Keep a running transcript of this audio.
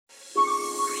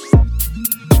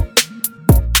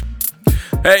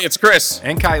Hey, it's Chris.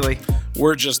 And Kylie.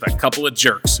 We're just a couple of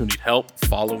jerks who need help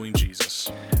following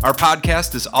Jesus Our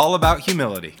podcast is all about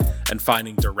humility, and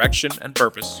finding direction and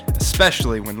purpose.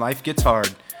 especially when life gets hard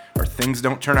or things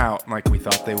don't turn out like we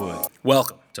thought they would.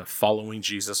 Welcome to Following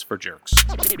Jesus for Jerks.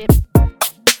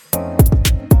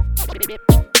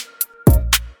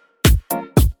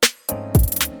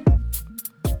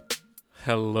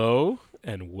 Hello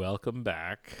and welcome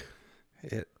back.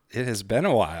 It has been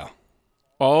a while.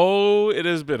 Oh, it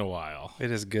has been a while.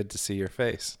 It is good to see your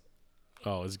face.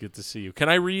 Oh, it's good to see you. Can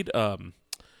I read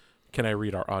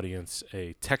our audience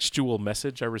a textual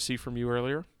message I received from you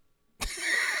earlier?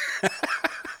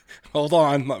 Hold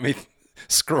on, let me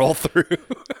scroll through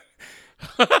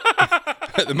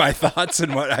my thoughts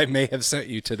and what I may have sent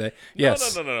you today.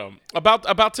 Yes. No.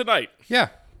 About tonight. Yeah,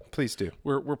 please do.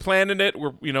 We're planning it.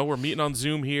 We're meeting on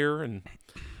Zoom here, and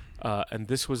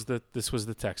this was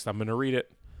the text. I'm going to read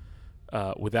it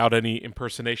without any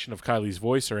impersonation of Kylie's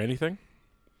voice or anything.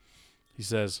 He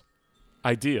says,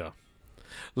 "Idea.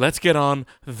 Let's get on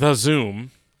the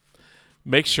Zoom.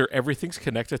 Make sure everything's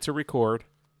connected to record,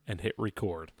 and hit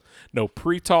record. No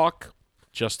pre-talk,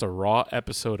 just a raw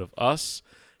episode of us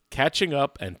catching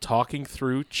up and talking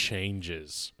through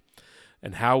changes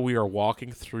and how we are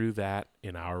walking through that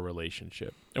in our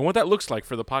relationship and what that looks like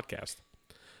for the podcast.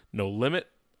 No limit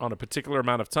on a particular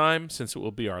amount of time, since it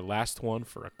will be our last one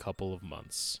for a couple of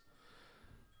months."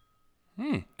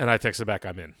 And I texted back,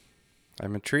 "I'm in."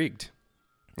 I'm intrigued.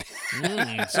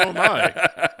 So am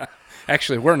I.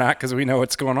 Actually, we're not because we know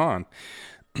what's going on.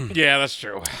 Yeah, that's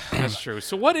true. That's true.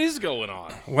 So what is going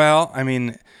on? Well, I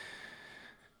mean,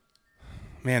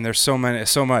 man, there's so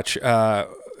much. Yeah.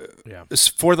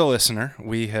 For the listener,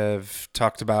 we have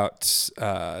talked about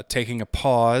taking a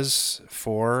pause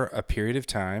for a period of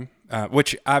time,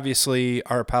 which obviously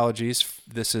our apologies.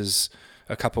 This is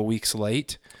a couple weeks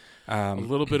late. A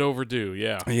little bit overdue,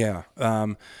 yeah. Yeah.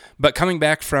 But coming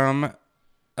back from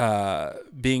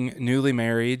being newly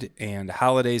married and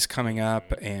holidays coming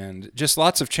up and just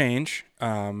lots of change,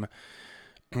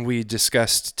 we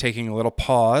discussed taking a little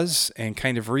pause and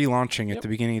kind of relaunching at the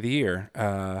beginning of the year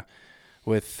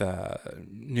with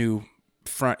new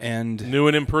front end. New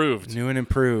and improved.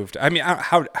 I mean,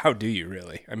 how do you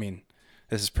really? I mean,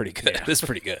 this is pretty good. Yeah. This is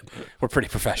pretty good. We're pretty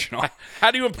professional.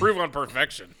 How do you improve on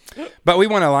perfection? But we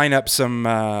want to line up some.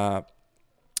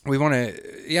 We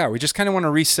just kind of want to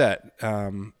reset,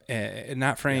 and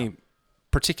not for any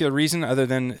particular reason other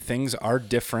than things are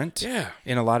different.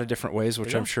 In a lot of different ways,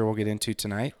 which I'm sure we'll get into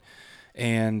tonight,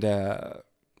 and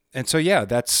so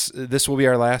this will be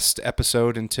our last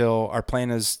episode until our plan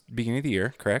is beginning of the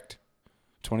year, correct?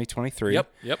 2023.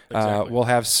 Yep. Exactly.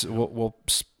 We'll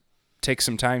take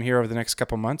some time here over the next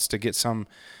couple months to get some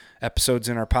episodes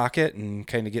in our pocket and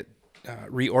kind of get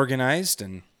reorganized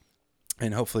and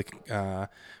hopefully, not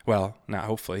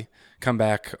hopefully, come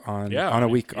back on a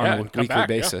weekly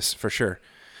basis for sure.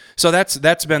 So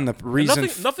that's been the reason.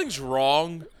 Nothing's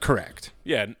wrong. Correct.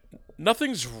 Yeah,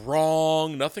 nothing's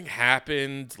wrong. Nothing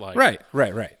happened. Like Right.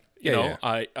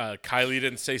 Kylie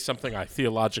didn't say something I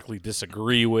theologically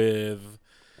disagree with.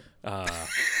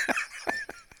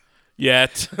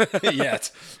 Yet.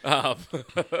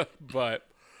 But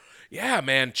yeah,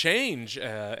 man, change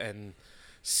and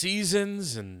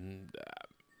seasons and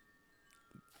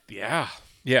yeah.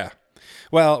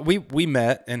 Well, we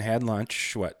met and had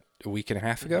lunch a week and a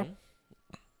half ago.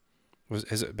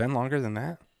 Has it been longer than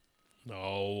that?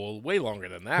 No, way longer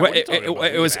than that. Well,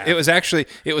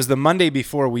 it was the Monday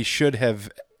before we should have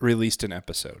released an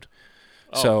episode.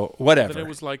 So whatever. Then it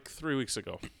was like 3 weeks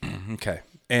ago. Okay,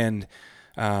 and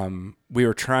we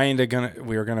were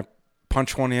gonna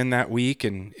punch one in that week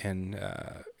and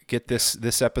get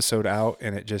this episode out,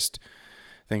 and it just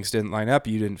things didn't line up.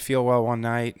 You didn't feel well one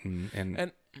night,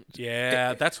 and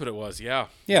that's what it was. Yeah.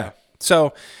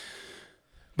 So,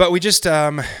 but we just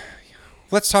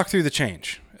let's talk through the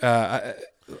change.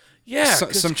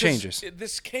 Some changes.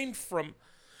 This came from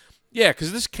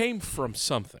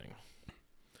something.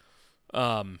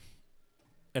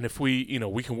 And if we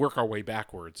can work our way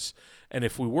backwards, and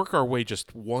if we work our way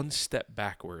just one step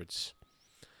backwards,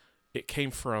 it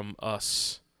came from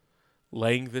us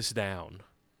laying this down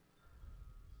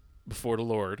before the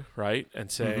Lord, right? And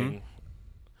saying,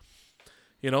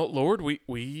 Lord,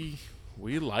 we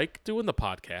like doing the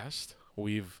podcast.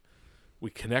 We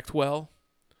connect well.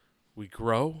 We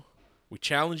grow. We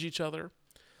challenge each other.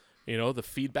 The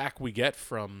feedback we get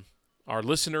from our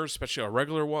listeners, especially our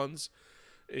regular ones,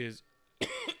 is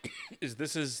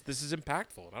this is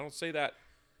impactful. And I don't say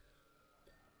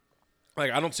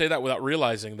that without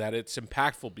realizing that it's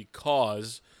impactful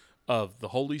because of the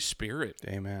Holy Spirit.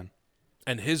 Amen.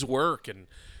 and his work in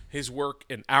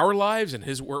our lives and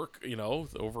his work,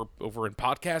 over in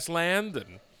podcast land,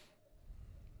 and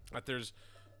that there's,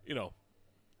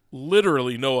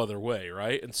 literally no other way,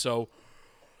 right? And so,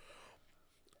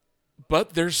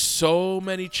 but there's so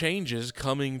many changes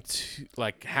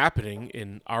happening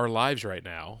in our lives right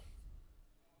now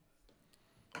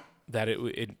that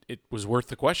it was worth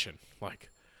the question. Like,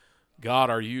 God,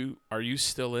 are you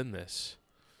still in this?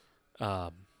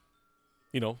 Felt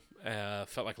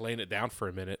like laying it down for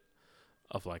a minute,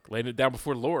 of like laying it down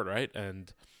before the Lord, right?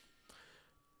 And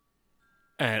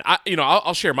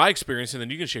I'll share my experience, and then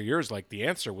you can share yours. Like, the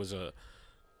answer was a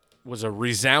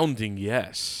resounding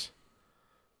yes.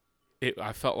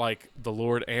 I felt like the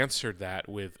Lord answered that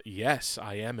with, yes,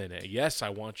 I am in it. Yes, I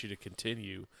want you to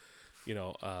continue.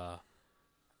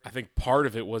 I think part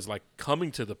of it was like coming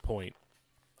to the point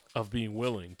of being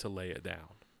willing to lay it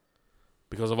down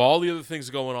because of all the other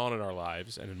things going on in our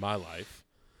lives and in my life.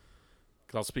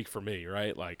 Because I'll speak for me,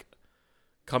 right? Like,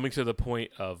 coming to the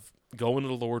point of going to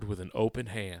the Lord with an open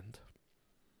hand.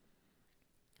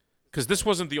 Because this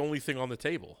wasn't the only thing on the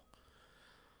table.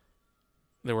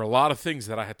 There were a lot of things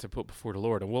that I had to put before the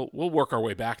Lord, and we'll work our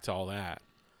way back to all that.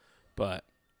 But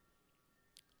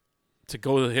to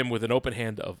go to him with an open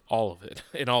hand of all of it,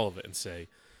 and say,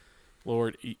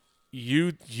 Lord,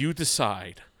 you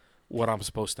decide what I'm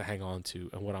supposed to hang on to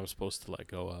and what I'm supposed to let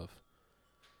go of.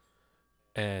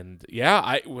 And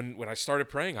yeah, when I started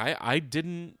praying, I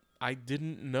didn't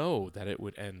know that it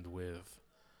would end with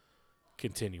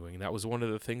continuing. That was one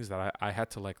of the things that I had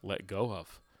to let go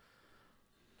of.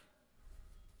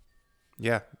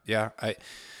 Yeah.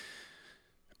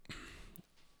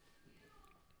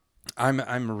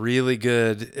 I'm really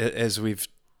good, as we've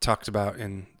talked about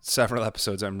in several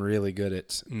episodes. I'm really good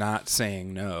at not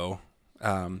saying no,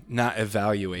 not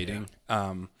evaluating,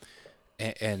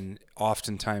 and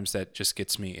oftentimes that just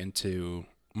gets me into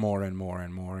more and more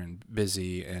and more and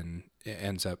busy, and it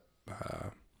ends up,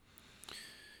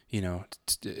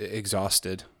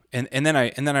 exhausted. And then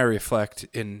I reflect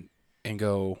and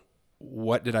go,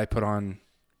 what did I put on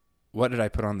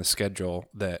the schedule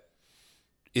that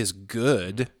is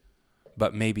good,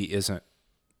 but maybe isn't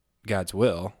God's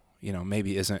will,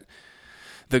 maybe isn't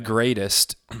the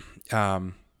greatest.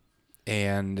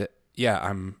 And yeah,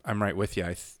 I'm right with you.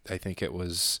 I think it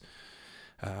was,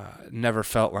 never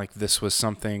felt like this was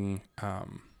something,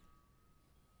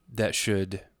 that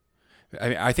should,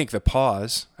 I think the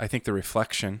pause, I think the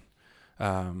reflection,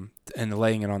 and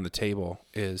laying it on the table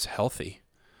is healthy.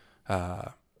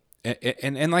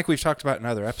 And like we've talked about in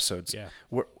other episodes,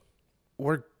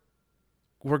 we're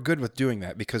good with doing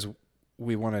that because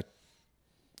we want to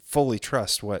fully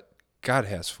trust what God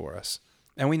has for us.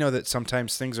 And we know that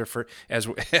sometimes things are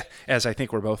as I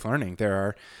think we're both learning,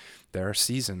 there are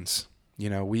seasons.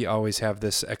 We always have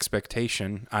this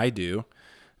expectation, I do,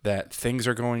 that things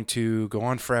are going to go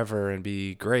on forever and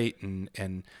be great.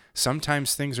 And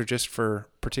sometimes things are just for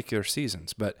particular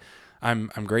seasons, but I'm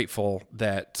grateful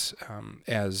that,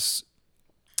 as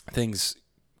things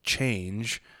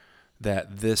change,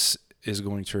 that this is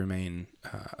going to remain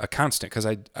a constant. Because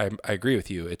I agree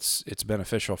with you. It's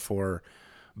beneficial for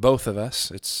both of us.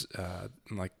 It's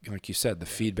like you said, the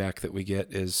feedback that we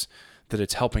get is that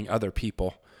it's helping other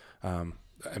people.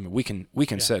 We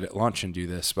can sit at lunch and do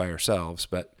this by ourselves,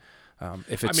 but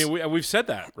if it's, we've said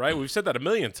that, right? We've said that a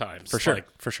million times. For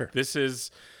sure. This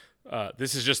is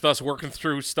just us working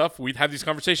through stuff. We'd have these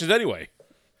conversations anyway.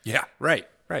 Yeah, right.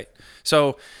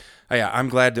 So, I'm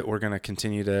glad that we're going to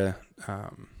continue to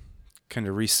kind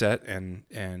of reset,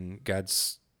 and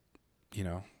God's,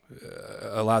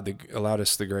 allowed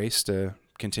us the grace to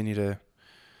continue to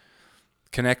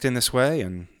connect in this way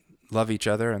and love each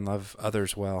other and love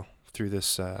others well through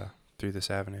this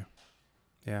avenue.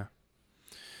 Yeah.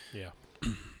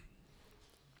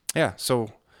 Yeah.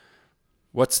 So,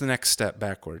 what's the next step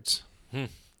backwards?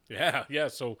 Yeah.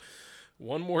 So,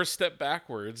 one more step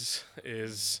backwards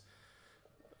is,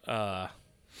 I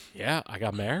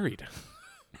got married.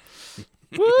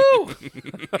 Woo!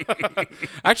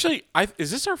 Actually,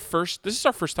 this is our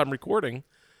first time recording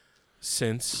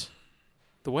since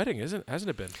the wedding, hasn't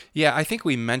it been? Yeah, I think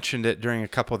we mentioned it during a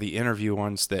couple of the interview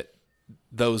ones that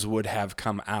those would have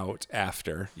come out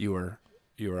after you were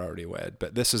already wed,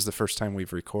 but this is the first time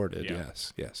we've recorded. Yeah.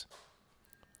 Yes.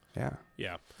 Yeah.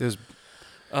 Yeah. It was,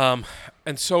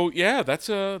 and so that's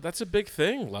a big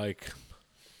thing, like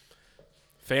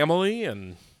family,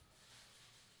 and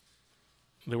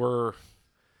there were,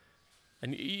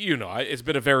 and it's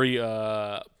been a very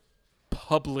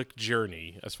public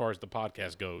journey as far as the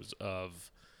podcast goes,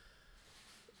 of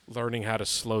learning how to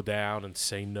slow down and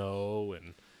say no,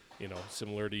 and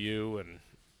similar to you, and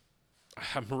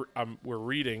we're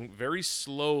reading very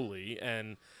slowly,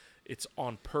 and it's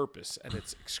on purpose, and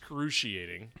it's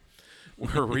excruciating.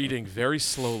 We're reading very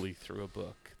slowly through a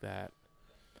book that,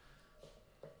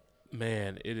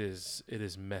 man, it is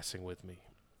messing with me.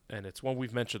 And it's one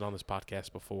we've mentioned on this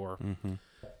podcast before. Mm-hmm.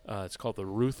 It's called The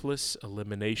Ruthless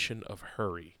Elimination of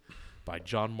Hurry by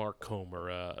John Mark Comer,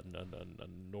 a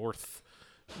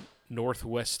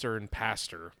northwestern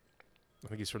pastor. I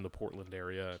think he's from the Portland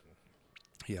area.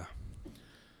 Yeah.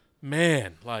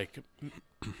 Man,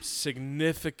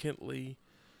 significantly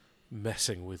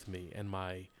messing with me and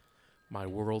my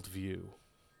worldview.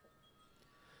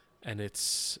 And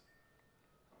it's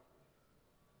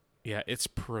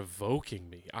provoking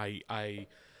me.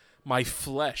 My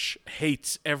flesh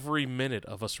hates every minute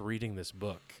of us reading this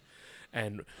book.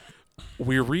 And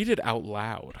we read it out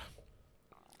loud.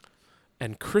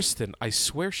 And Kristen, I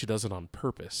swear she does it on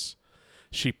purpose.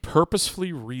 She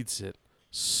purposefully reads it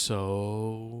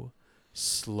so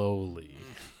slowly.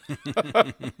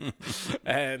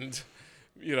 And,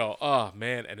 oh,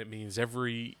 man, and it means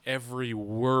every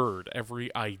word,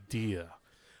 every idea,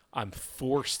 I'm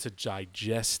forced to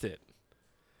digest it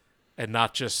and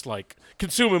not just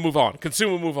consume and move on,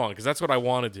 because that's what I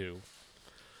want to do.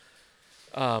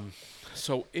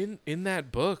 So in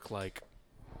that book,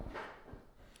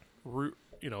 if we're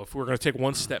going to take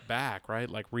one step back, right,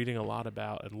 reading a lot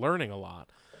about and learning a lot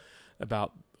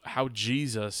about how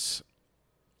Jesus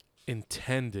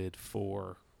intended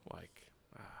for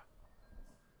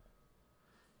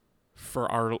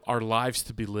our lives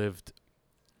to be lived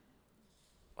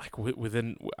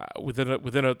within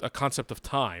a concept of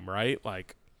time, right?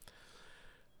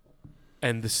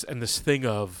 And this thing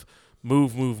of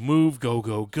move,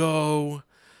 go,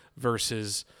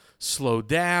 versus slow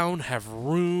down, have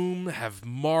room, have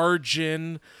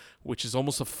margin, which is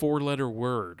almost a 4-letter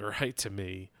word, right, to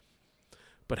me.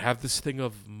 But have this thing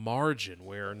of margin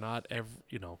where not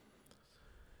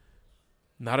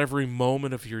every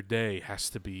moment of your day has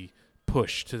to be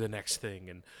pushed to the next thing,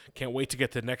 and can't wait to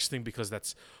get to the next thing because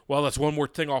that's one more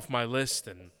thing off my list,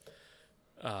 and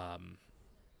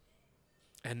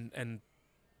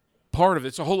part of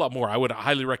it's a whole lot more. I would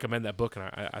highly recommend that book, and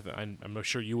I'm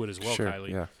sure you would as well, sure,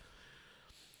 Kylie. Yeah.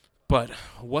 But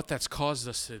what that's caused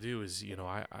us to do is,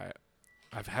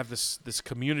 I've had this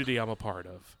community I'm a part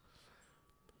of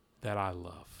that I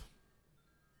love,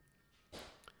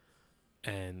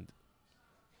 and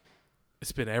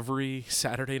it's been every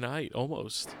Saturday night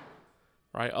almost,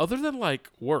 right? Other than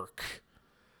work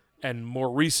and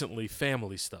more recently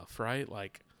family stuff, right?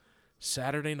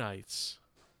 Saturday nights,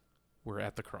 we're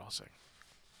at the Crossing.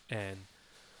 And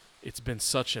it's been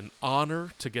such an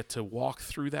honor to get to walk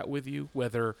through that with you.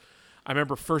 Whether I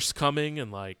remember first coming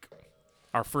and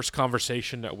our first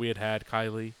conversation that we had,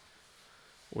 Kylie,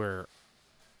 where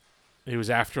it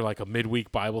was after a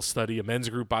midweek Bible study, a men's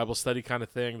group Bible study kind of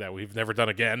thing that we've never done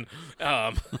again,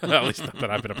 at least not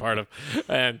that I've been a part of.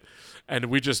 And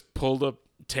we just pulled a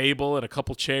table and a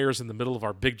couple chairs in the middle of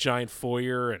our big giant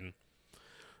foyer. And,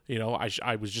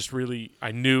 I was just really,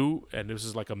 I knew, and this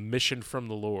is a mission from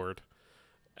the Lord.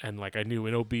 And I knew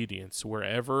in obedience,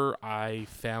 wherever I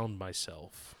found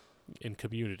myself in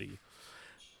community,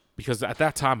 because at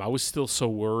that time I was still so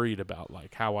worried about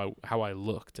how I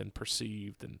looked and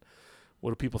perceived, and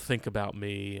what do people think about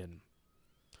me, and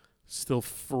still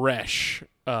fresh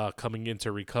coming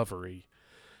into recovery.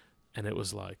 And it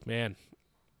was man,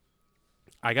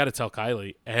 I got to tell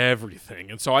Kylie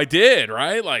everything. And so I did,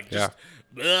 right?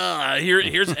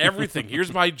 Here's everything.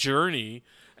 Here's my journey,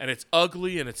 and it's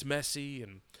ugly and it's messy,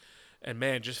 and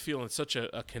man, just feeling such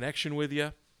a connection with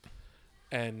you.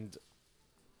 And,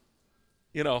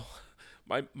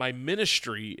 my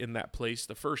ministry in that place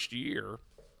the first year,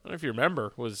 I don't know if you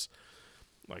remember, was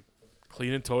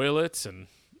cleaning toilets and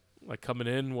coming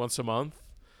in once a month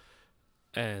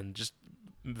and just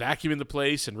vacuuming the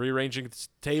place and rearranging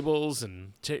tables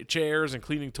and chairs and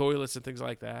cleaning toilets and things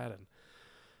like that.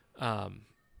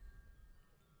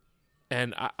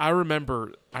 And I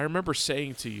remember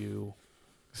saying to you,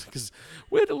 because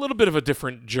we had a little bit of a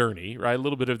different journey, right? A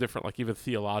little bit of different, even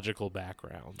theological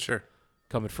background. Sure.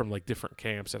 Coming from different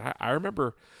camps. And I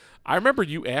remember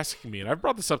you asking me, and I've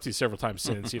brought this up to you several times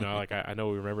since, I know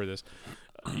we remember this,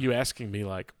 you asking me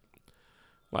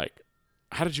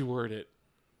how did you word it?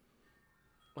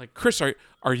 Chris,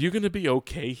 are you going to be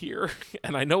okay here?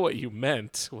 And I know what you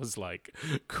meant was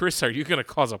Chris, are you going to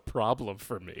cause a problem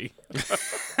for me?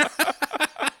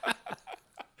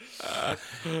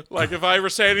 If I ever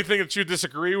say anything that you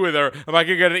disagree with, or am I going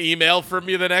to get an email from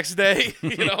you the next day?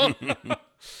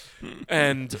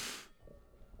 And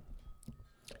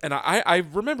And I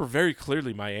remember very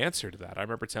clearly my answer to that. I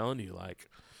remember telling you, like,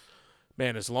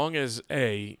 man, as long as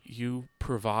you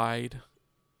provide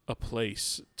a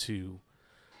place to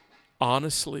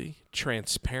honestly,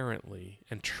 transparently,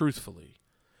 and truthfully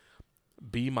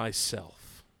be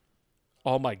myself,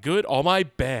 all my good, all my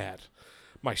bad,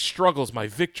 my struggles, my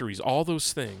victories, all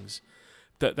those things,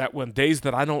 that when days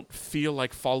that I don't feel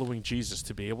like following Jesus,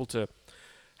 to be able to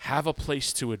have a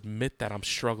place to admit that I'm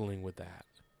struggling with that.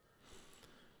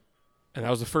 And that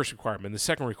was the first requirement. The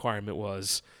second requirement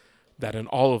was that in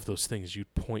all of those things,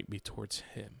 you'd point me towards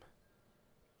him.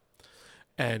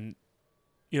 And,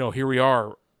 here we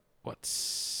are,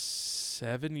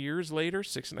 7 years later,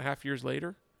 6.5 years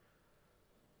later?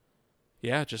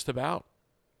 Yeah, just about.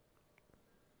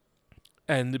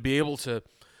 And to be able to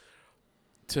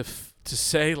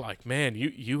say, like, man,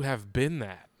 you have been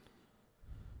that.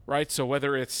 Right? So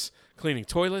whether it's cleaning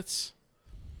toilets,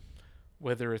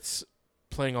 whether it's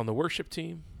playing on the worship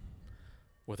team,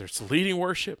 whether it's leading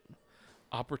worship,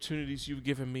 opportunities you've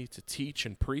given me to teach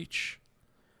and preach,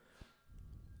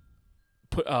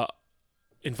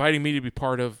 inviting me to be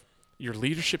part of your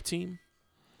leadership team,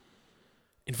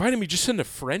 inviting me just into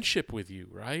friendship with you,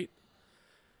 right?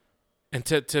 And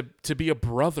to be a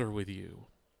brother with you,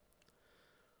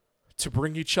 to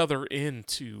bring each other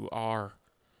into our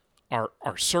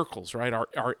circles, right?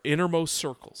 Our innermost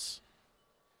circles.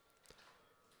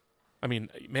 I mean,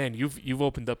 man, you've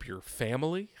opened up your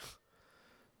family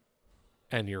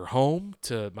and your home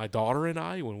to my daughter and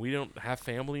I when we don't have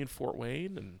family in Fort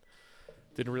Wayne and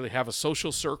didn't really have a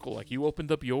social circle. Like, you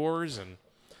opened up yours, and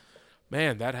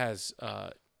man, that has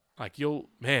you'll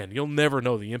never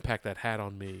know the impact that had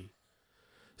on me,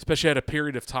 especially at a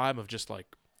period of time of just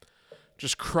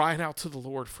crying out to the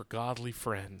Lord for godly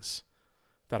friends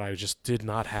that I just did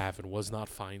not have and was not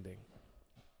finding.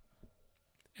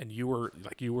 And you were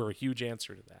a huge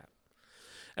answer to that.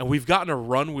 And we've gotten to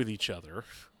run with each other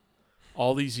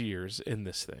all these years in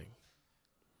this thing.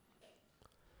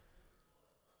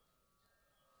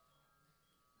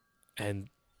 And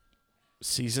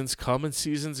seasons come and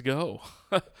seasons go.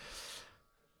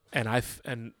 and I've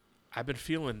been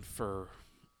feeling for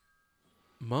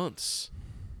months,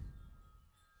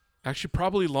 actually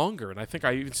probably longer. And I think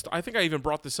I even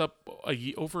brought this up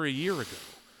over a year ago.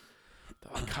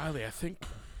 Like, Kylie,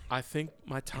 I think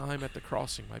my time at the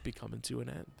crossing might be coming to an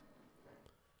end.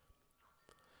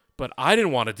 But I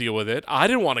didn't want to deal with it. I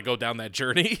didn't want to go down that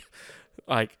journey.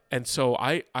 And so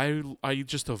I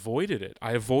just avoided it.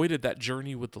 I avoided that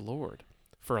journey with the Lord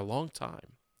for a long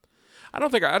time. I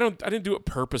didn't do it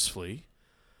purposefully.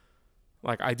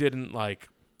 Like, I didn't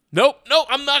nope,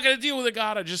 I'm not going to deal with it,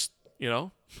 God. I just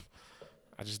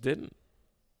didn't.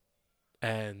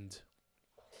 And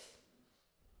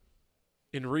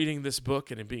in reading this book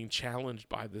and in being challenged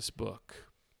by this book,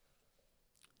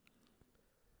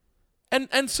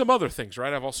 and some other things,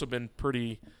 right? I've also been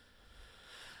pretty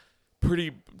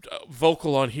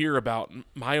vocal on here about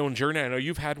my own journey. I know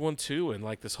you've had one too, and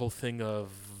this whole thing of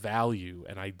value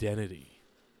and identity.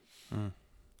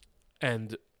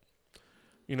 And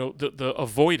the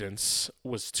avoidance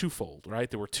was twofold, right?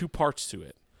 There were two parts to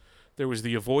it. There was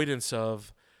the avoidance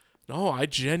of, no, I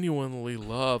genuinely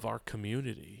love our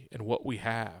community and what we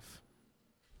have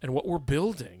and what we're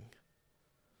building.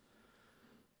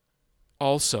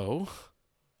 Also,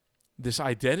 this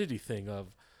identity thing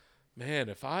of, man,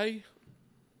 if I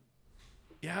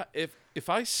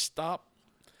stop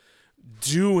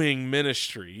doing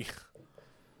ministry,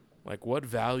 what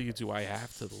value do I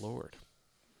have to the Lord?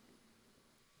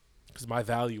 Because my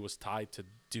value was tied to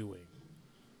doing.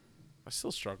 I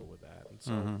still struggle with that. And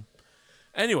so,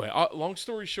 anyway, long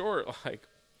story short,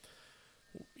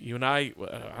 you and I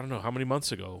don't know how many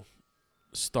months ago,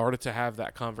 started to have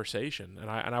that conversation, and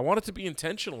I wanted to be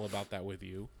intentional about that with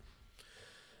you,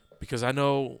 because I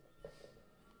know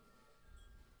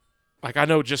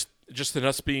just in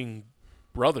us being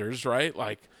brothers,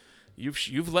 right?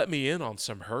 You've let me in on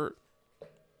some hurt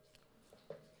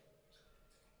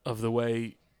of the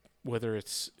way, whether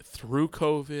it's through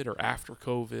COVID or after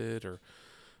COVID or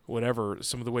whatever,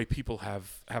 some of the way people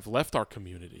have left our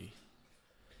community.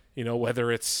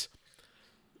 Whether it's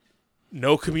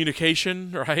no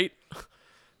communication, right?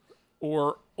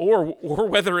 Or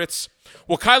whether it's,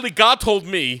 well, Kylie, God told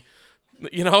me,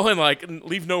 and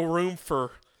leave no room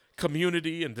for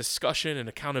community and discussion and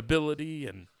accountability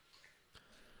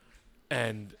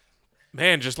and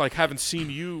man, just having seen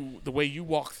you, the way you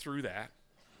walk through that,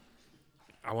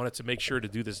 I wanted to make sure to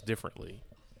do this differently.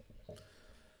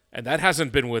 And that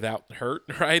hasn't been without hurt,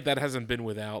 right? That hasn't been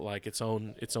without its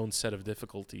own set of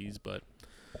difficulties, but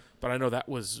But I know that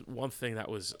was one thing that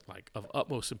was like of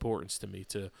utmost importance to me,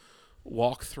 to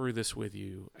walk through this with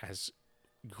you as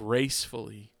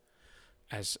gracefully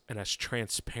as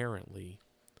transparently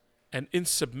and in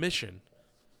submission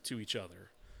to each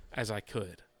other as I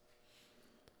could.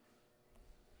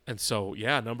 And so,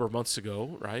 yeah, a number of months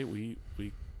ago, right, we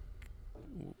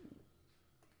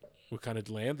kind of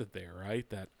landed there, right?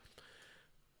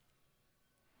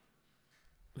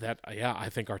 I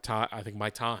think my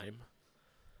time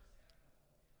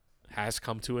has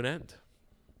come to an end.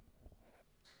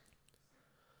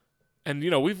 And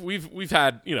we've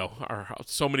had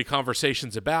so many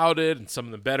conversations about it, and some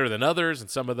of them better than others, and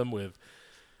some of them with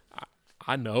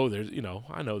I know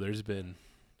there's been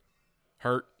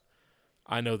hurt.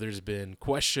 I know there's been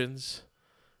questions.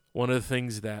 One of the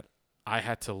things that I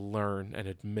had to learn and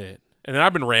admit, and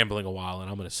I've been rambling a while, and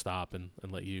I'm going to stop and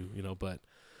let you, but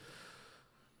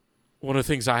one of the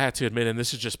things I had to admit, and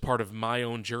this is just part of my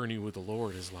own journey with the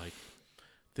Lord, is like,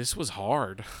 this was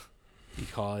hard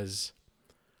because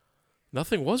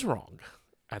nothing was wrong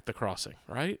at the crossing,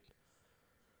 right?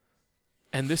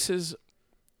 And this is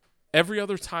every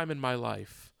other time in my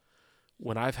life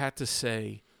when I've had to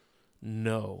say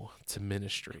no to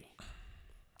ministry.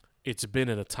 It's been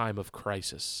in a time of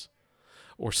crisis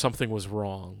or something was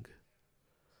wrong.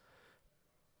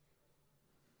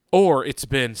 Or it's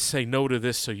been say no to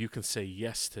this so you can say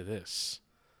yes to this.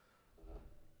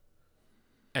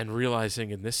 And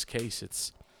realizing in this case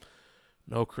it's,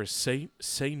 no, Chris,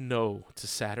 say no to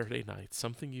Saturday night,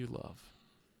 something you love.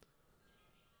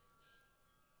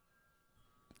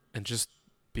 And just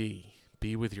be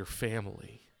with your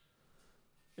family.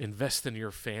 Invest in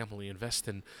your family. Invest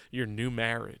in your new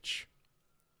marriage.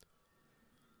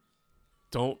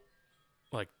 Don't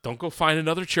go find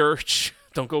another church.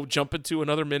 Don't go jump into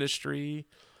another ministry.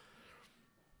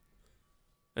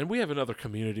 And we have another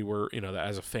community where, that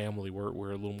as a family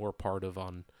we're a little more part of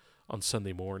on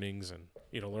Sunday mornings, and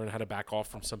learn how to back off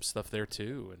from some stuff there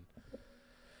too.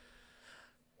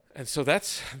 And so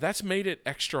that's made it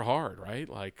extra hard, right?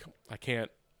 Like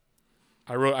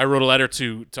I wrote a letter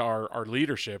to our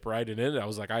leadership, right? And in it I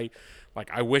was like,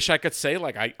 I wish I could say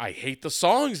like I hate the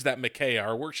songs that McKay,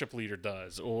 our worship leader,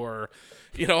 does, or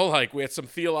like we had some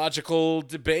theological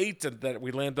debate and that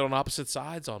we landed on opposite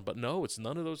sides on, but no, it's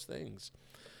none of those things.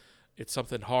 It's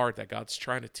something hard that God's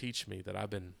trying to teach me that I've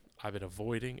been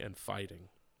avoiding and fighting.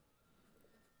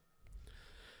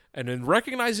 And in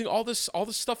recognizing all this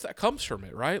stuff that comes from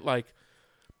it, right? Like,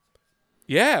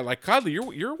 yeah, like Kylie,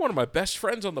 you're one of my best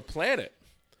friends on the planet.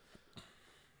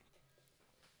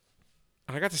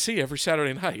 And I got to see you every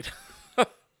Saturday night.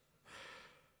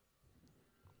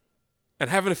 And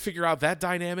having to figure out that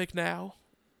dynamic now.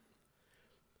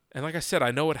 And like I said,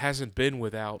 I know it hasn't been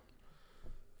without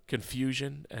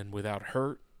confusion and without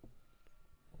hurt.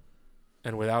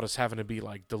 And without us having to be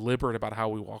like deliberate about how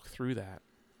we walk through that.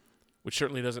 Which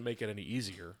certainly doesn't make it any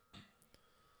easier.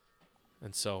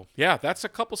 And so, yeah, that's a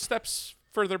couple steps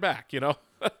further back,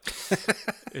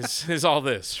 is all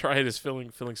this, right? Is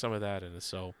filling some of that in.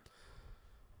 So,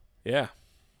 yeah.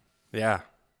 Yeah.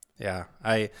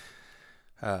 I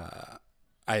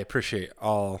appreciate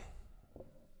all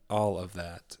of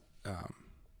that,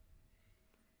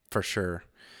 for sure.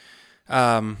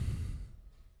 Yeah,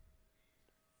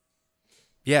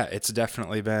 it's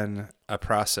definitely been a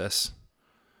process.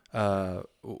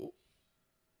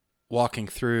 Walking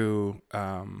through,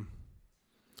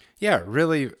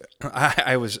 really,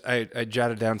 I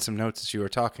jotted down some notes as you were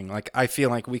talking. Like, I feel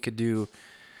like we could do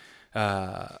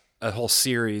a whole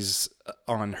series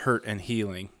on hurt and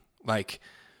healing. Like,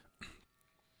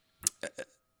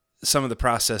 some of the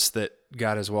process that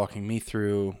God is walking me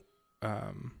through,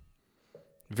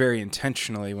 very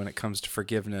intentionally when it comes to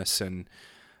forgiveness. And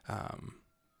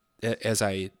as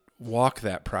I walk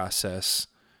that process,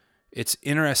 it's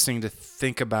interesting to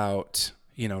think about,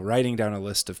 writing down a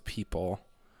list of people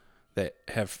that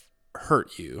have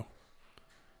hurt you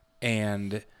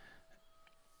and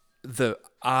the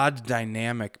odd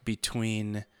dynamic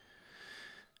between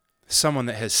someone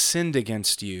that has sinned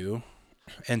against you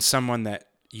and someone that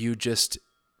you just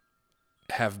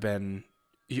have been,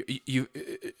 you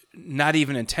not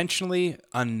even intentionally,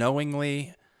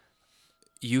 unknowingly,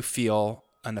 you feel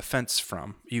an offense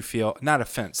from. You feel, not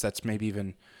offense, that's maybe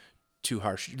even too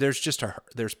harsh. There's just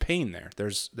there's pain there.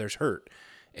 There's hurt.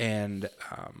 And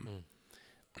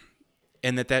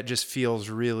and that just feels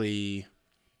really,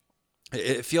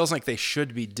 it feels like they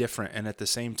should be different. And at the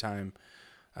same time,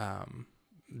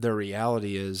 the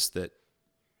reality is that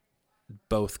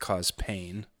both cause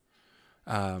pain.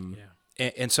 And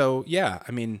so, yeah,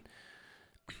 I mean,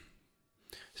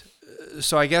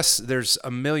 so I guess there's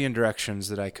a million directions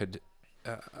that I could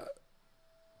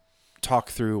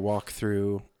walk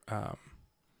through,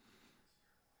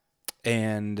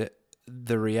 and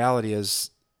the reality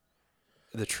is,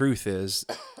 the truth is,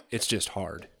 it's just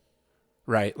hard,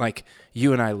 right? Like,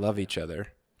 you and I love each other,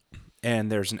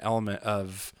 and there's an element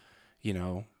of,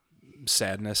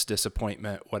 sadness,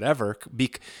 disappointment, whatever,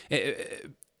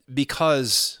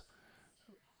 because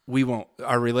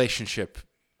our relationship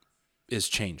is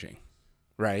changing,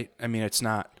 right? I mean, it's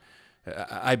not,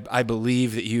 I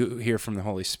believe that you hear from the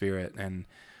Holy Spirit, and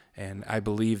I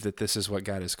believe that this is what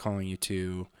God is calling you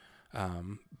to,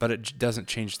 but it doesn't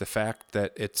change the fact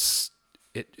that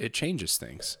it changes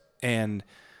things. And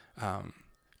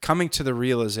coming to the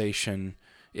realization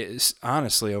is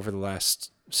honestly over the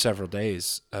last several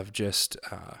days of just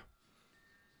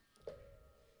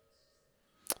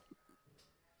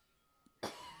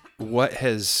what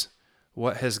is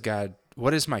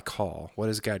my call? What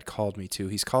has God called me to?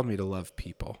 He's called me to love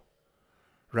people,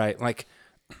 right? Like,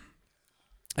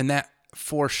 and that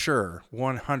for sure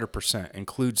 100%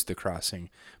 includes the crossing,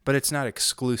 but it's not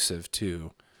exclusive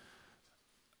to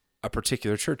a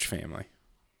particular church family,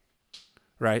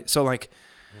 right? So like,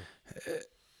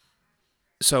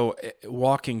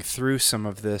 walking through some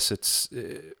of this,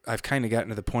 I've kind of gotten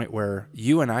to the point where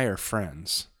you and I are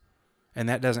friends, and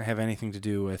that doesn't have anything to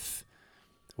do with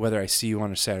whether I see you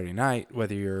on a Saturday night,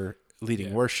 whether you're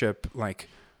leading worship. Like,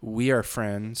 we are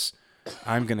friends.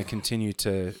 I'm going to continue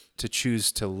to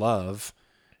choose to love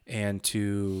and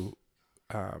to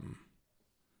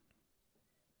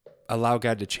allow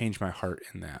God to change my heart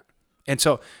in that. And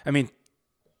so, I mean,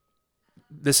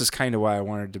 this is kind of why I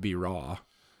wanted to be raw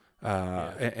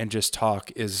and just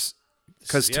talk, is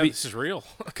because this is real.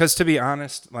 Because to be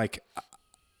honest, like,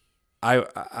 I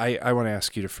want to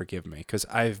ask you to forgive me, because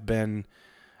I've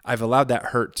allowed that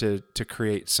hurt to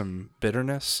create some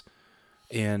bitterness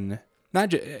in not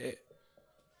just,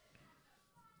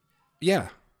 I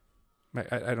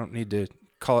don't need to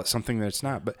call it something that it's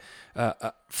not, but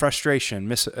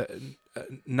frustration,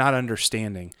 not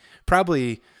understanding,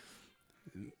 probably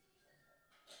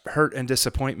hurt and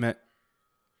disappointment.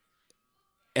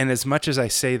 And as much as I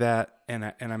say that,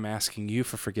 and I'm asking you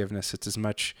for forgiveness, it's as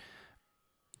much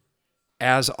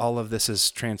as all of this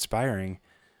is transpiring,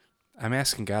 I'm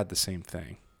asking God the same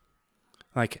thing.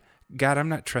 Like, God, I'm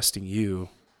not trusting you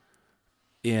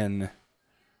in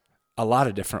a lot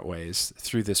of different ways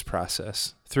through this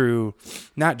process, through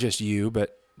not just you,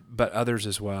 but others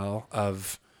as well,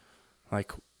 of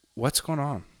like, what's going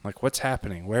on? Like, what's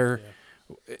happening? Where,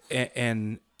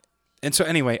 and so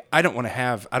anyway, I don't want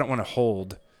to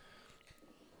hold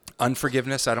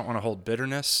unforgiveness. I don't want to hold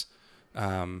bitterness.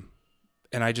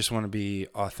 And I just want to be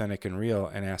authentic and real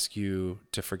and ask you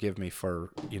to forgive me for,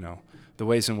 the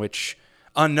ways in which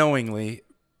unknowingly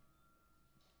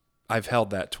I've held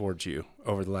that towards you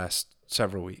over the last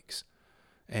several weeks.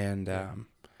 And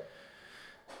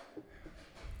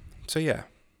so, yeah.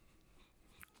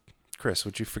 Chris,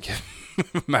 would you forgive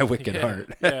my wicked heart?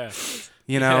 Yeah.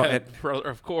 Brother,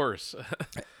 of course.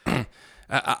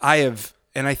 I have,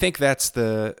 and I think that's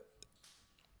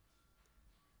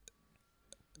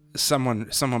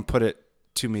someone put it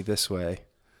to me this way.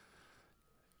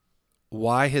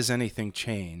 Why has anything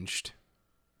changed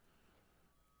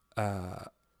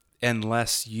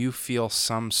unless you feel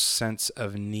some sense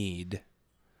of need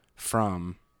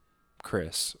from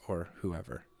Chris or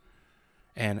whoever?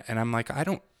 And I'm like, I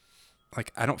don't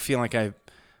feel like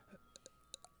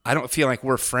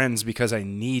we're friends because I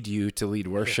need you to lead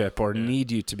worship or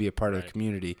need you to be a part of the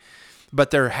community.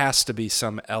 But there has to be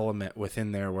some element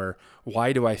within there where,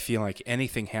 why do I feel like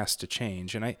anything has to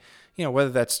change? And whether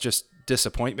that's just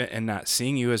disappointment and not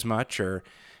seeing you as much, or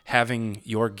having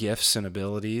your gifts and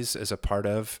abilities as a part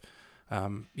of,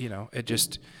 it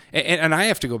just, and I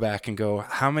have to go back and go,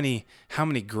 how many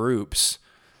groups,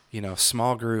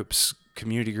 small groups,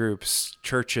 community groups,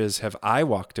 churches have I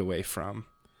walked away from?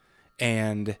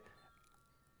 And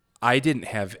I didn't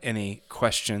have any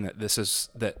question that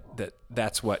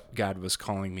that's what God was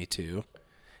calling me to.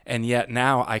 And yet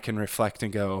now I can reflect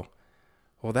and go,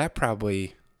 well, that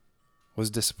probably was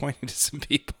disappointing to some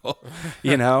people,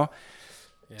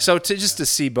 So to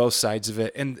see both sides of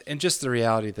it, and just the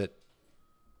reality that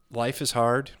life is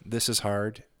hard, this is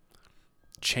hard,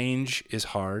 change is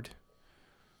hard,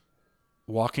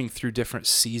 walking through different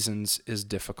seasons is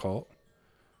difficult.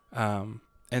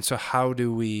 And so how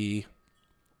do we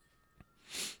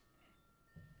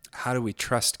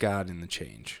trust God in the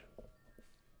change?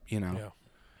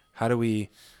 How do we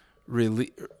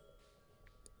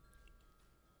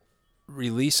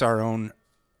release our own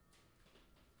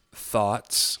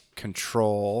thoughts,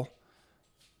 control,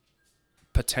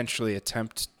 potentially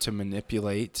attempt to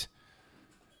manipulate,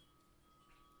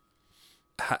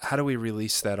 how do we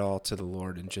release that all to the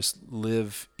Lord and just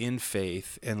live in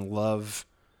faith and love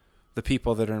the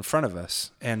people that are in front of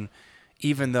us? And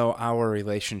even though our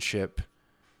relationship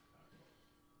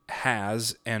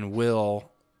has and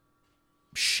will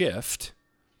shift,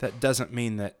 that doesn't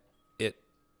mean that it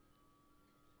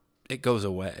goes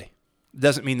away. It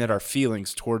doesn't mean that our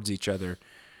feelings towards each other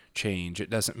change.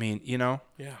 It doesn't mean, Yeah.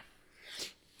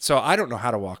 So I don't know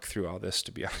how to walk through all this,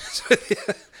 to be honest with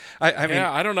you. I mean,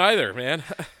 I don't either, man.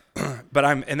 But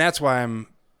and that's why I'm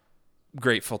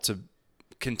grateful to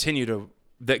continue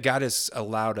that God has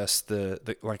allowed us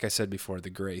the like I said before,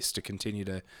 the grace to continue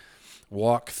to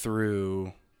walk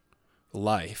through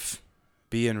life,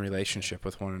 be in relationship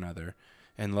with one another,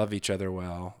 and love each other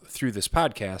well through this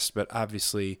podcast. But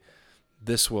obviously,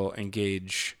 this will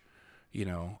engage,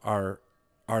 our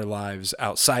lives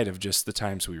outside of just the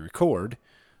times we record.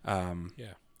 And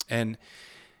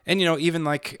even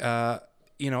like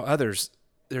others,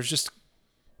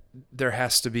 there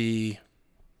has to be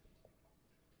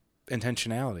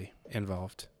intentionality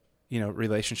involved.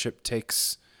 Relationship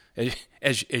takes, as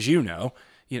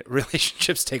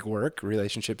relationships take work,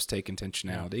 relationships take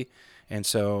intentionality. And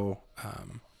so,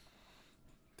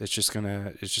 it's just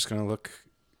gonna look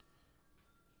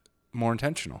more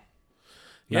intentional.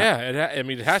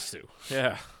 It has to.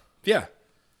 Yeah.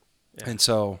 And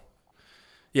so,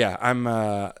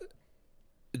 I'm,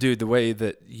 dude, the way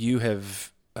that you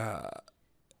have,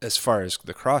 as far as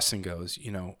the crossing goes,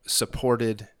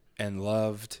 supported and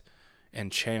loved and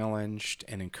challenged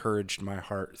and encouraged my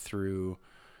heart through,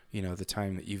 the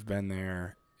time that you've been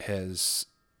there has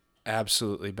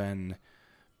absolutely been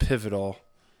pivotal.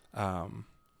 And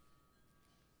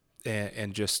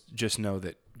just know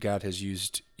that God has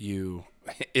used you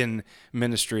in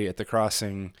ministry at the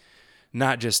Crossing,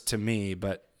 not just to me,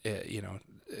 but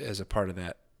as a part of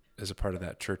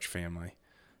that church family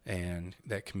and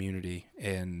that community.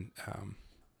 And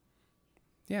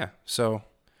so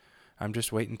I'm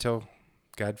just waiting until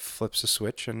God flips a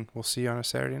switch and we'll see you on a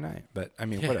Saturday night. But I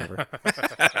mean, whatever.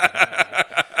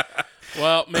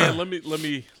 Well, man, let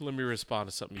me respond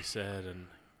to something you said, and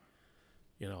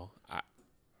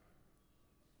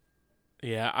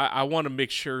I want to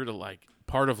make sure to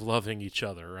part of loving each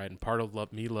other, right? And part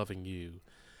of me loving you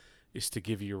is to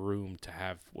give you room to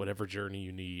have whatever journey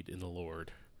you need in the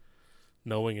Lord,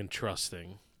 knowing and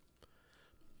trusting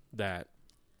that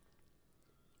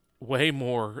way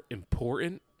more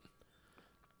important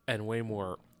and way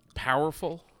more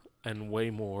powerful and way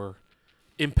more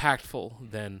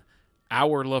impactful than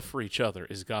our love for each other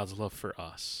is God's love for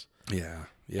us. Yeah.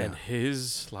 And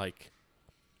his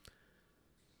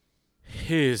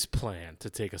plan to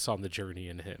take us on the journey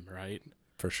in him, right?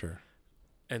 For sure.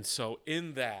 And so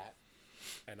in that,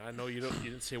 and I know you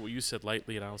didn't say what you said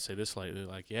lightly, and I don't say this lightly,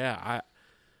 I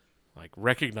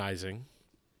recognizing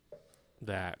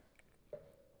that,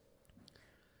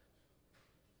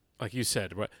 like you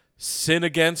said, sin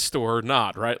against or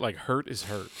not, right? Like hurt is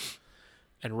hurt.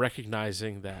 And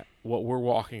recognizing that what we're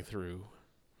walking through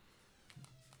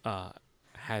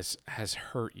has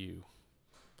hurt you.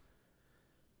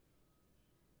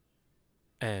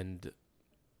 And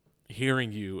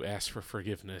hearing you ask for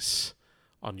forgiveness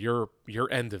on your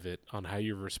end of it, on how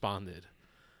you responded,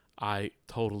 I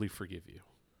totally forgive you.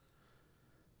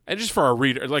 And just for our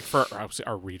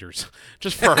our readers,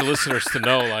 just for our listeners to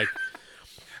know,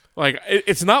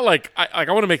 it's not I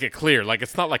want to make it clear,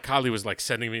 it's not like Kylie was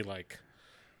sending me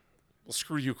well,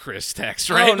 screw you, Chris text,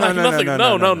 right? No,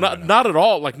 not at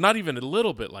all. Not even a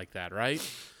little bit like that, right?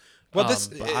 Well,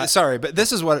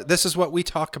 this is what we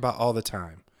talk about all the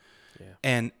time. Yeah.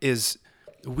 And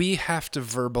we have to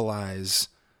verbalize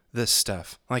this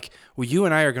stuff. You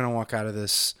and I are going to walk out of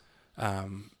this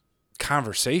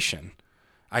conversation,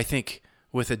 I think,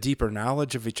 with a deeper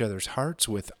knowledge of each other's hearts,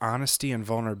 with honesty and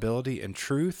vulnerability and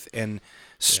truth, and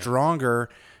stronger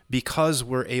because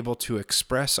we're able to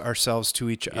express ourselves to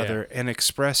each other and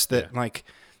express that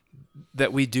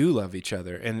that we do love each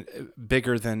other, and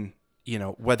bigger than,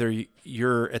 whether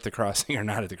you're at the Crossing or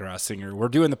not at the Crossing, or we're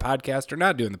doing the podcast or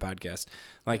not doing the podcast,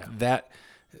 that.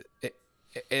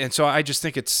 And so I just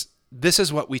think this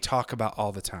is what we talk about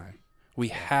all the time. We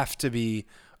have to be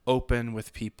open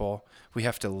with people. We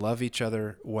have to love each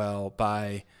other well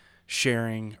by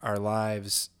sharing our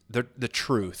lives, the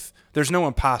truth. There's no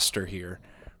imposter here,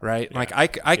 right? Yeah.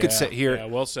 I could sit here. Yeah,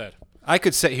 well said. I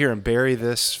could sit here and bury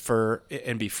this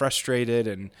and be frustrated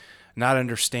and not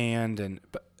understand,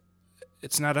 but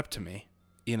it's not up to me,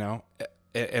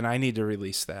 and I need to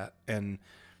release that. And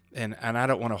I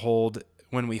don't want to hold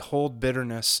when we hold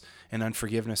bitterness and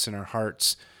unforgiveness in our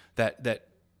hearts, that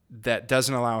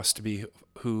doesn't allow us to be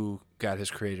who God has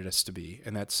created us to be,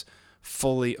 and that's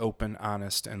fully open,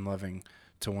 honest, and loving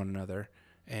to one another.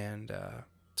 And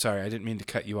sorry, I didn't mean to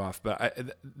cut you off,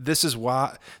 but this is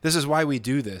why we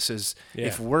do this. Is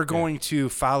if we're going to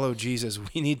follow Jesus,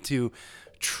 we need to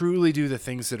truly do the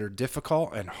things that are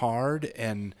difficult and hard,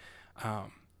 and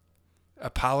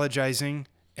apologizing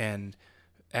and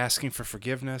asking for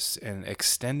forgiveness and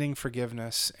extending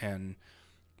forgiveness and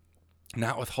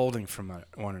not withholding from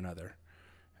one another.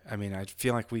 I mean, I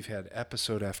feel like we've had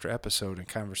episode after episode and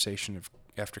conversation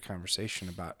after conversation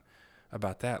about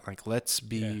that. Like, let's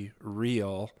be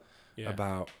real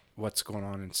about what's going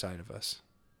on inside of us.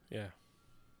 Yeah.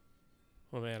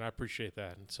 Well, man, I appreciate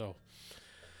that. And so,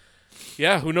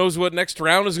 yeah, who knows what next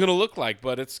round is going to look like,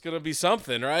 but it's going to be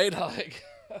something, right? Like,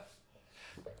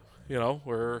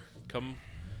 we're come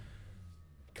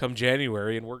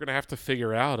January, and we're going to have to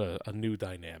figure out a new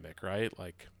dynamic, right?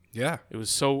 Like, it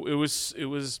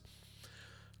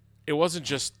wasn't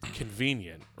just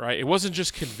convenient, right? It wasn't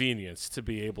just convenience to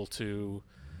be able to,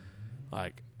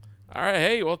 like, all right,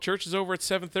 hey, well, church is over at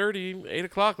 7:30, 8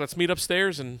 o'clock. Let's meet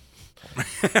upstairs, and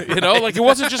like, it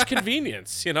wasn't just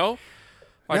convenience, like no.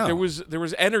 there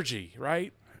was energy,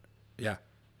 right? Yeah,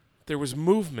 there was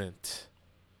movement,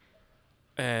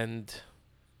 and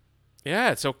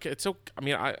it's okay. It's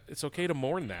okay to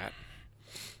mourn that.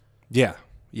 Yeah.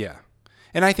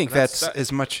 And I think that's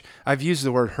as much. I've used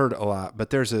the word hurt a lot,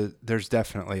 but there's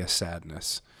definitely a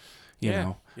sadness, you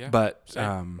know. Yeah. But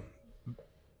I'm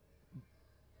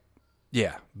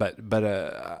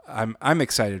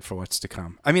excited for what's to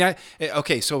come. I mean,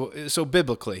 so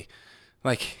biblically,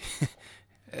 like,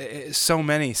 so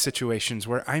many situations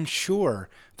where I'm sure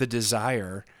the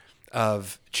desire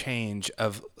of change,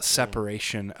 of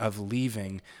separation, of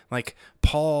leaving, like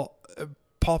Paul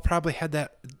probably had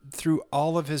that through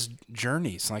all of his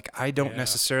journeys. Like, I don't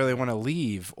necessarily want to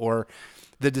leave. Or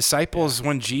the disciples,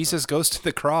 when Jesus goes to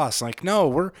the cross, like,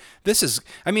 no, it's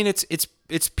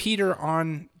Peter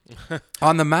on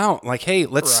the mount. Like, hey,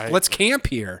 let's camp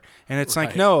here. And it's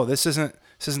like, no, this isn't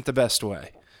the best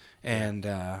way. And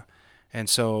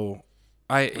so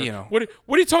what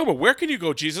are you talking about? Where can you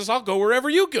go, Jesus? I'll go wherever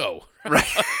you go. Right.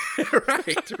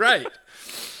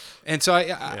 And so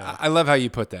I love how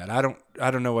you put that. I don't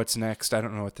know what's next. I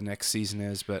don't know what the next season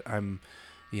is, but I'm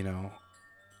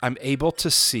able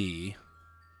to see.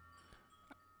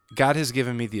 God has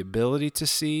given me the ability to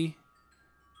see,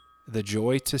 the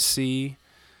joy to see,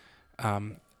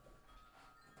 and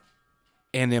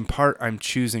in part, I'm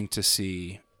choosing to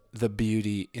see the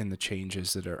beauty in the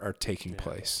changes that are taking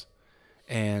place,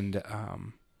 and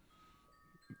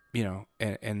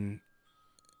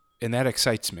and that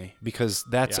excites me, because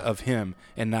that's of Him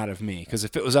and not of me. Because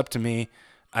if it was up to me,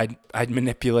 I'd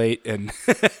manipulate and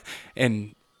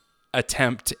and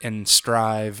attempt and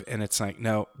strive, and it's like,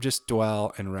 no, just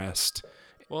dwell and rest.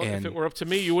 Well, if it were up to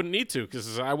me, you wouldn't need to,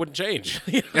 because I wouldn't change.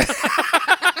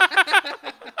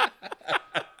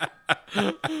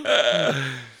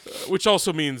 Which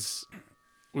also means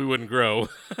we wouldn't grow,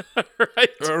 right?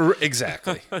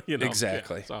 Exactly.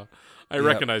 Exactly. Yeah, so I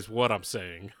recognize what I'm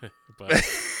saying, but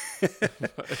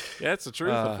it's the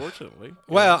truth, unfortunately.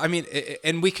 Well, I mean,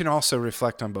 and we can also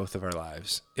reflect on both of our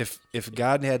lives. If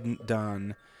God hadn't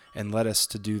done and led us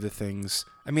to do the things,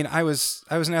 I mean, I was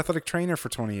an athletic trainer for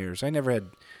 20 years. I never had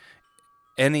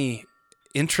any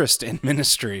interest in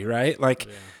ministry, right? Like,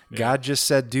 God just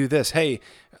said, do this. Hey,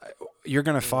 you're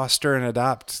going to foster and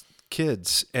adopt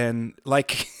kids. And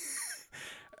like,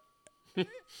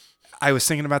 I was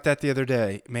thinking about that the other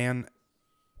day, man.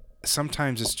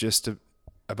 Sometimes it's just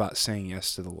about saying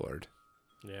yes to the Lord.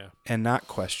 Yeah. And not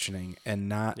questioning, and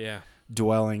not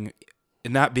dwelling,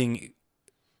 and not being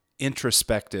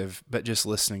introspective, but just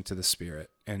listening to the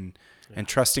Spirit, and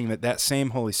trusting that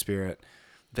same Holy Spirit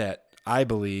that I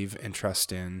believe and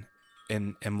trust in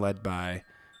and am led by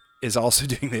is also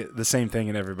doing the same thing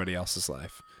in everybody else's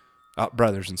life,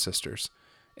 brothers and sisters,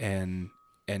 and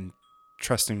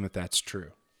trusting that that's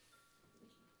true.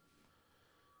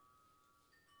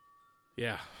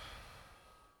 Yeah.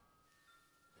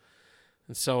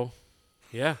 And so,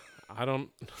 I don't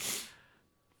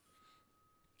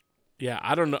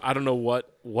know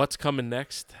what's coming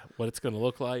next, what it's going to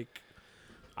look like.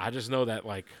 I just know that,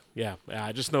 I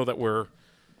just know that we'll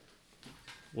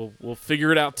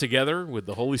figure it out together with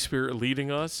the Holy Spirit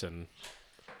leading us, and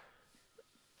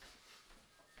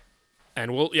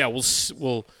we'll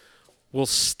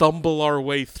stumble our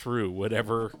way through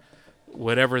whatever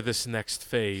this next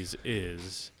phase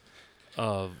is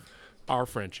of our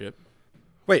friendship.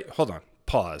 Wait, hold on.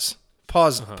 Pause.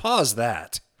 Pause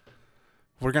that.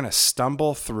 We're gonna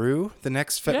stumble through the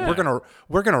next. We're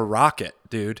gonna rock it,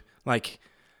 dude. Like,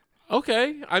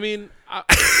 okay. I mean,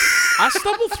 I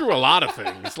stumble through a lot of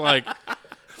things. Like,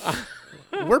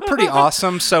 we're pretty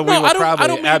awesome, so we will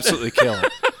probably absolutely kill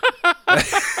it.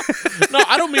 No,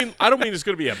 I don't mean it's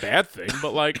going to be a bad thing,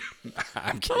 but like,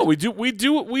 no, we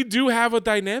do have a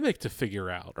dynamic to figure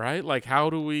out, right? Like, how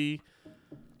do we?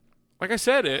 Like I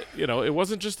said, it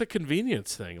wasn't just a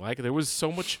convenience thing. Like, there was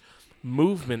so much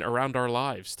movement around our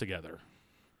lives together.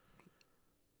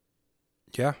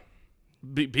 Yeah.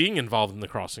 Being involved in the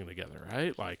crossing together,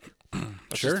 right? Like,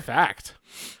 that's sure. just a fact.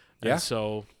 Yeah. And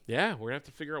so, yeah, we're gonna have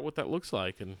to figure out what that looks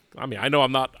like. And I mean, I know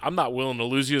I'm not willing to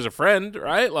lose you as a friend,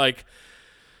 right? Like,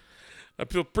 I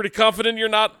feel pretty confident you're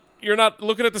not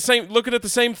looking at the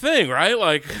same thing, right?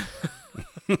 Like,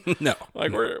 no,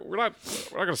 like we're not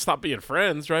gonna stop being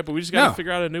friends, right? But we just gotta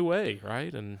figure out a new way,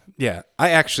 right? And yeah,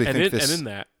 I actually think this. And in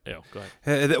that, go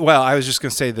ahead. Well, I was just gonna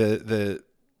say the.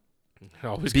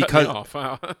 Always cut me off.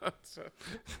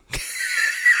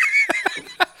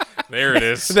 There it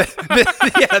is.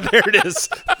 Yeah, there it is.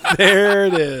 There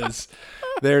it is.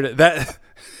 That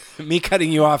me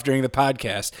cutting you off during the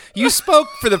podcast. You spoke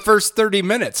for the first 30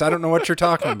 minutes. I don't know what you're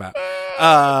talking about.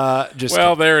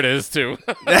 There it is too.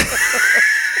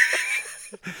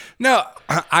 No,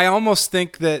 I almost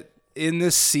think that in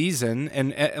this season,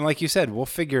 and like you said, we'll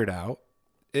figure it out.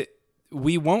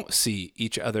 We won't see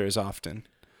each other as often.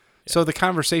 So the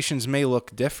conversations may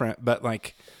look different, but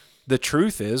like the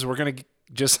truth is we're going to,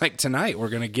 just like tonight, we're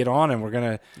going to get on and we're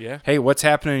going to, hey, what's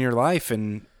happening in your life?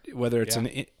 And whether it's an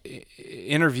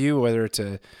interview, whether it's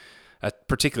a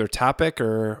particular topic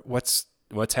or what's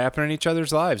happening in each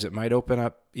other's lives, it might open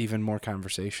up even more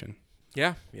conversation.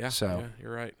 Yeah. So yeah,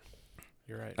 you're right.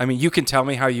 I mean, you can tell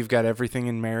me how you've got everything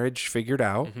in marriage figured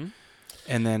out. Mm-hmm.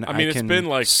 And then I it's can been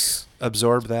like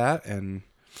absorb that. And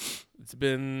it's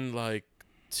been like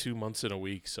 2 months in a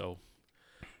week, so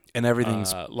and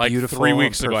everything's like beautiful. 3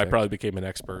 weeks ago, I probably became an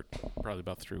expert. Probably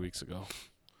about 3 weeks ago.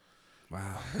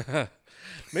 Wow.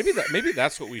 maybe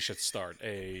that's what we should start.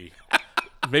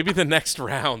 Maybe the next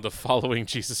round of Following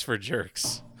Jesus for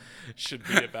Jerks should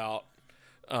be about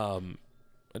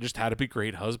just how to be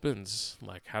great husbands,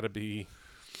 like how to.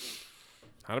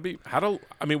 I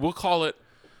mean, we'll call it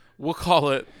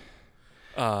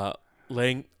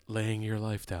laying your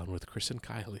life down with Chris and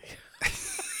Kylie.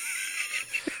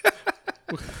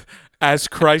 As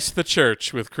Christ the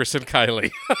Church with Chris and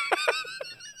Kylie.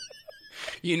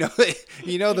 You know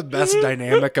the best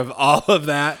dynamic of all of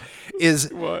that is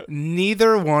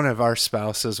neither one of our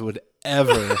spouses would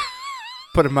ever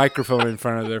put a microphone in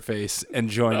front of their face and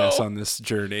join us on this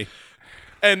journey.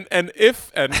 And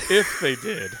if they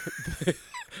did,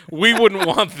 we wouldn't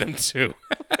want them to.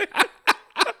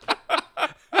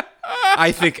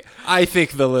 I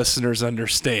think the listeners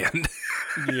understand.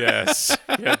 Yes.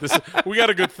 Yeah, we got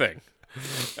a good thing.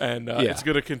 And it's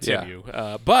going to continue.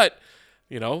 Yeah. But,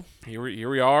 here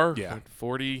we are,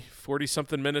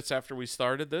 40-something minutes after we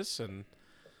started this. And,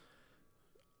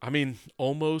 I mean,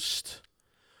 almost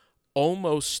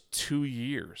 2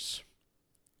 years.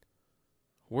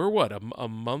 We're what, a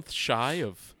month shy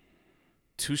of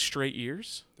 2 straight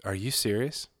years? Are you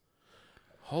serious?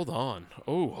 Hold on.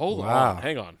 Oh, hold on.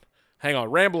 Hang on.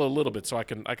 Ramble a little bit so I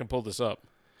can pull this up.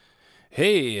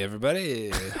 Hey,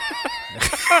 everybody.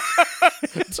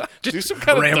 Just do some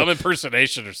kind of dumb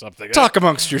impersonation or something. Talk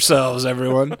amongst yourselves,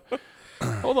 everyone.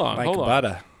 Hold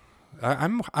on.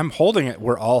 I'm holding it.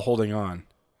 We're all holding on.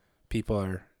 People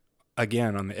are,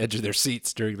 again, on the edge of their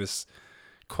seats during this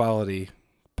quality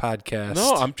podcast.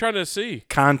 No, I'm trying to see.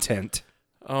 Content.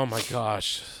 Oh, my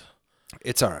gosh.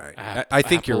 It's all right. I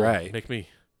think you're right. Make me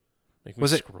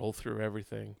scroll through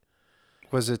everything.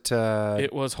 Was it?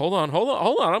 It was. Hold on.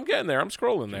 I'm getting there. I'm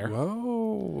scrolling there.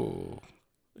 Whoa.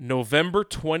 November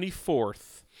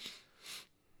 24th,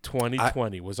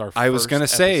 2020 was our first I was going to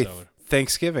say episode.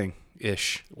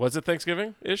 Thanksgiving-ish. Was it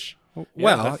Thanksgiving-ish?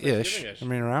 Well, ish. I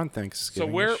mean, around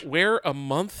Thanksgiving. So we're a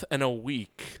month and a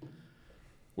week.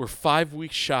 We're 5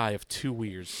 weeks shy of 2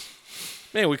 years.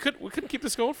 Man, we couldn't keep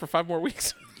this going for 5 more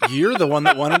weeks. You're the one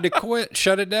that wanted to quit.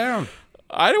 Shut it down.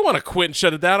 I didn't want to quit and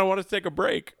shut it down. I wanted to take a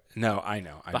break. No, I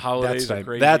know. The holidays are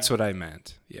crazy. That's what I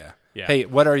meant. Yeah. Hey,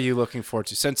 what are you looking forward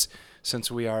to?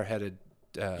 Since we are headed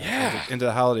into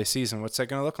the holiday season, what's that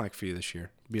going to look like for you this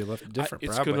year? Be a little different,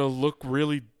 It's going to look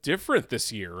really different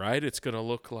this year, right? It's going to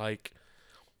look like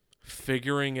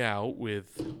figuring out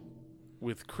with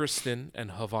Kristen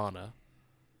and Havana,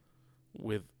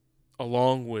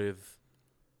 along with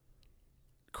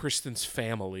Kristen's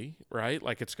family, right?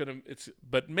 Like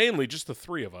but mainly just the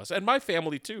three of us and my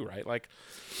family too, right? Like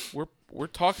we're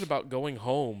talking about going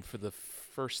home for the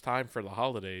first time for the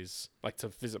holidays, like to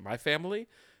visit my family.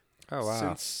 Oh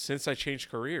wow! Since I changed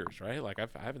careers, right? Like I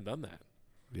haven't done that.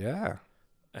 Yeah,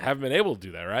 I haven't been able to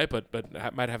do that, right? But I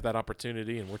might have that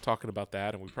opportunity, and we're talking about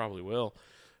that, and we probably will.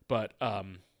 But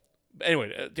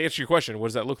anyway, to answer your question, what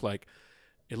does that look like?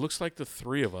 It looks like the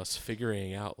three of us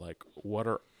figuring out like what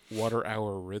are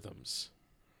our rhythms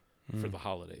for the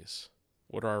holidays?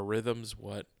 What are our rhythms?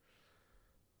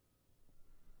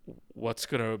 What's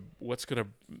gonna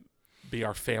be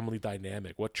our family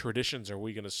dynamic? What traditions are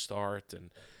we gonna start?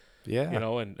 And yeah, and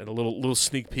a little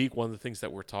sneak peek. One of the things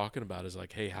that we're talking about is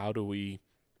like, hey, how do we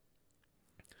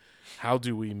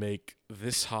make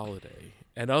this holiday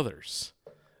and others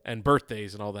and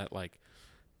birthdays and all that like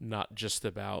not just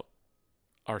about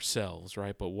ourselves,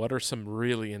 right? But what are some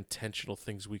really intentional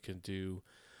things we can do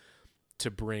to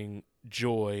bring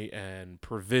joy and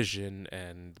provision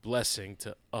and blessing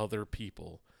to other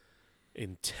people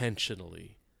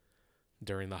intentionally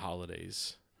during the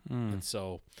holidays? And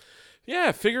so,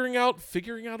 yeah, figuring out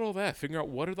all that, figuring out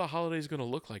what are the holidays going to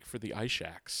look like for the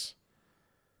Ishaks.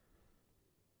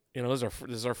 This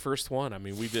is our first one. I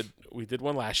mean, we did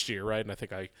one last year, right? And I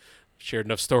think I shared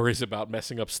enough stories about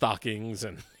messing up stockings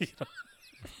and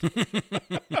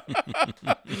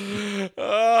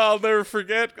I'll never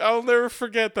forget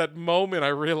that moment I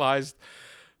realized,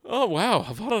 oh wow,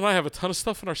 Yvonne and I have a ton of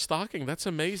stuff in our stocking. That's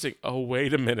amazing. Oh,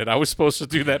 wait a minute. I was supposed to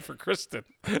do that for Kristen.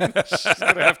 She's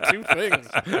going to have two things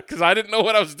because I didn't know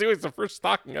what I was doing. It's the first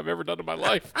stocking I've ever done in my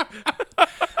life.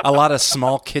 A lot of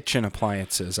small kitchen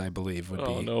appliances, I believe, would be.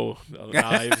 Oh, no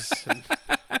knives.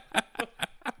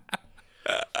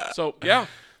 So, yeah,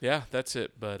 that's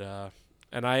it. But,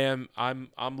 and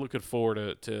I'm looking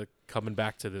forward to coming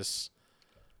back to this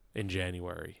in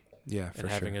January. Yeah, for and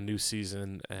having sure. a new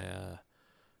season.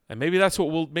 And maybe that's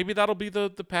maybe that'll be the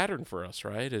pattern for us,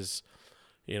 right? Is,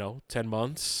 10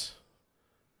 months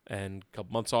and a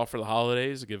couple months off for the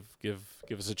holidays, give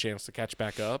us a chance to catch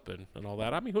back up and all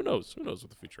that. I mean, who knows? Who knows what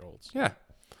the future holds? Yeah.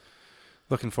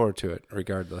 Looking forward to it,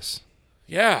 regardless.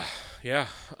 Yeah.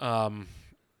 I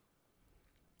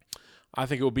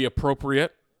think it would be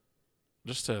appropriate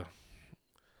just to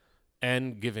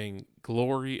end giving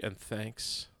glory and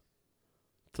thanks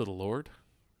to the Lord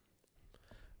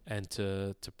and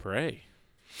to pray.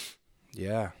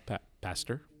 Yeah.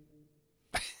 Pastor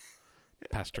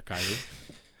Kylie.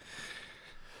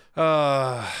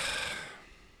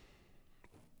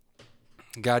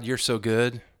 God, you're so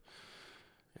good,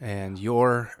 and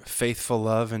your faithful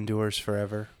love endures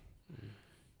forever.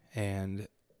 And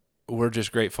we're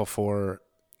just grateful for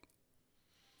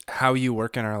how you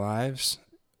work in our lives.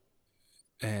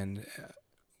 And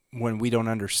when we don't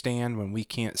understand, when we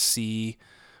can't see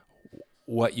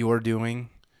what you're doing,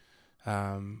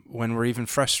 when we're even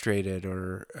frustrated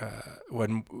or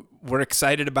when we're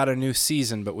excited about a new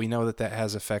season, but we know that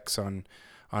has effects on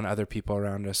other people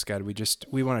around us, God,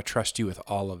 we want to trust you with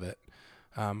all of it.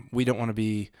 We don't want to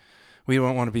be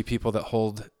people that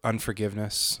hold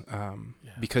unforgiveness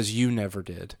because you never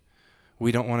did.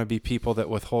 We don't want to be people that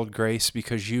withhold grace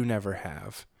because you never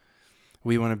have.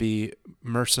 We want to be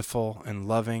merciful and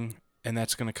loving, and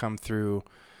that's going to come through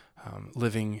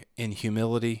living in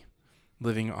humility,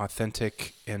 living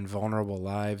authentic and vulnerable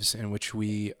lives in which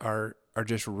we are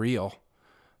just real.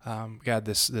 God,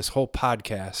 this whole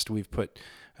podcast, we've put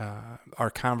our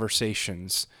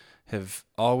conversations have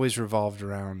always revolved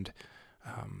around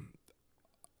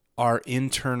our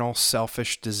internal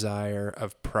selfish desire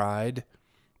of pride.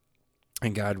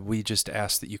 And God, we just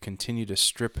ask that you continue to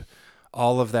strip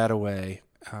all of that away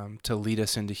to lead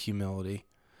us into humility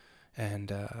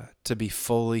and to be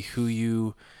fully who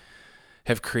you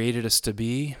have created us to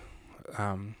be.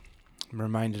 I'm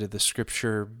reminded of the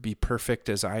scripture, be perfect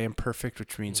as I am perfect,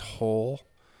 which means whole.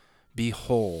 Be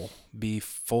whole. Be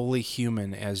fully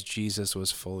human as Jesus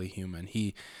was fully human.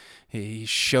 He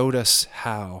showed us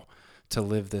how to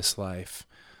live this life.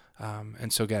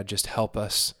 And so, God, just help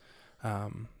us.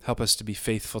 Help us to be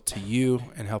faithful to you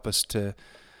and help us to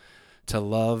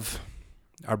love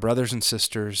our brothers and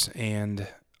sisters and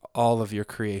all of your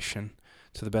creation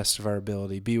to the best of our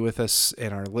ability. Be with us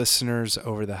and our listeners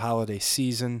over the holiday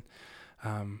season.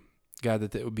 God,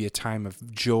 that it would be a time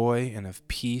of joy and of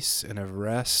peace and of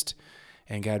rest.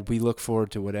 And God, we look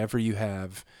forward to whatever you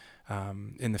have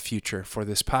in the future for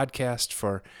this podcast,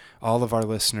 for all of our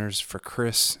listeners, for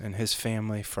Chris and his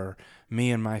family, for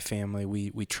me and my family.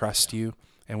 We trust you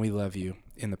and we love you.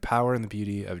 In the power and the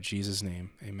beauty of Jesus'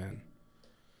 name, amen.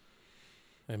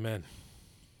 Amen.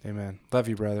 Amen. Love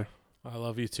you, brother. I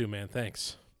love you too, man.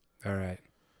 Thanks. All right.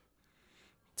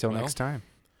 Till next time.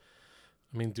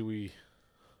 I mean, do we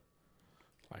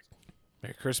like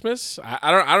Merry Christmas?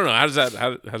 I don't know. How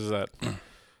does that?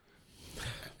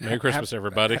 Merry Christmas,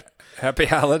 everybody. Happy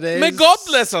holidays. May God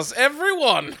bless us,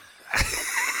 everyone.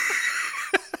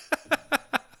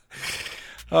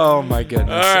 Oh my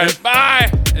goodness. All right, bye.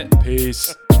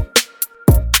 Peace.